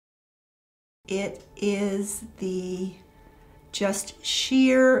It is the just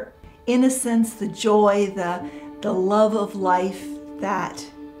sheer innocence, the joy, the love of life that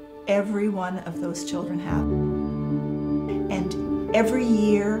every one of those children have. And every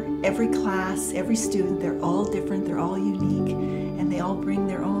year, every class, every student, they're all different, they're all unique, and they all bring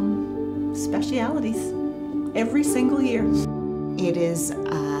their own specialities every single year. It is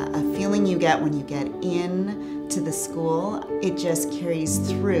a feeling you get when you get in to the school. It just carries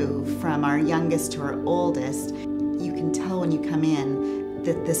through from our youngest to our oldest. You can tell when you come in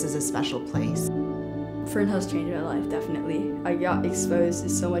that this is a special place. Fern Hill's changed my life, definitely. I got exposed to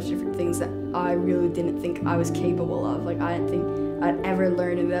so much different things that I really didn't think I was capable of. Like, I didn't think I'd ever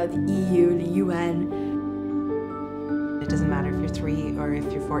learn about the EU, the UN. It doesn't matter if you're 3 or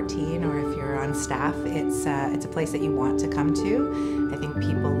if you're 14 or if you're on staff. It's a place that you want to come to. I think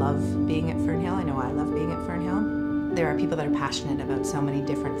people love being at Fern Hill. I know I love being at Fern Hill. There are people that are passionate about so many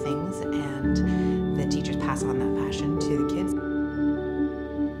different things, and the teachers pass on that passion to the kids.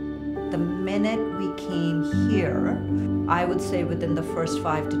 The minute we came here, I would say within the first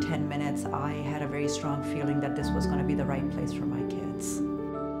 5 to 10 minutes, I had a very strong feeling that this was going to be the right place for my kids.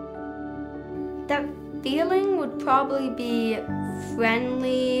 That feeling would probably be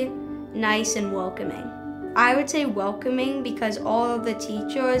friendly, nice, and welcoming. I would say welcoming because all of the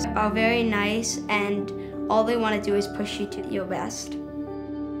teachers are very nice and all they want to do is push you to your best.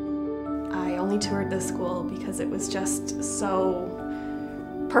 I only toured this school because it was just so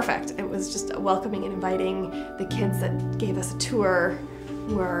perfect. It was just welcoming and inviting. The kids that gave us a tour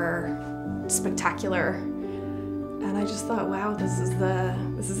were spectacular. And I just thought, wow, this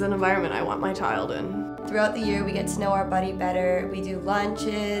is an environment I want my child in. Throughout the year, we get to know our buddy better. We do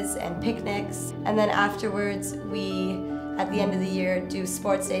lunches and picnics. And then afterwards, we, at the end of the year, do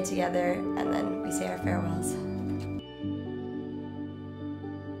sports day together, and then we say our farewells.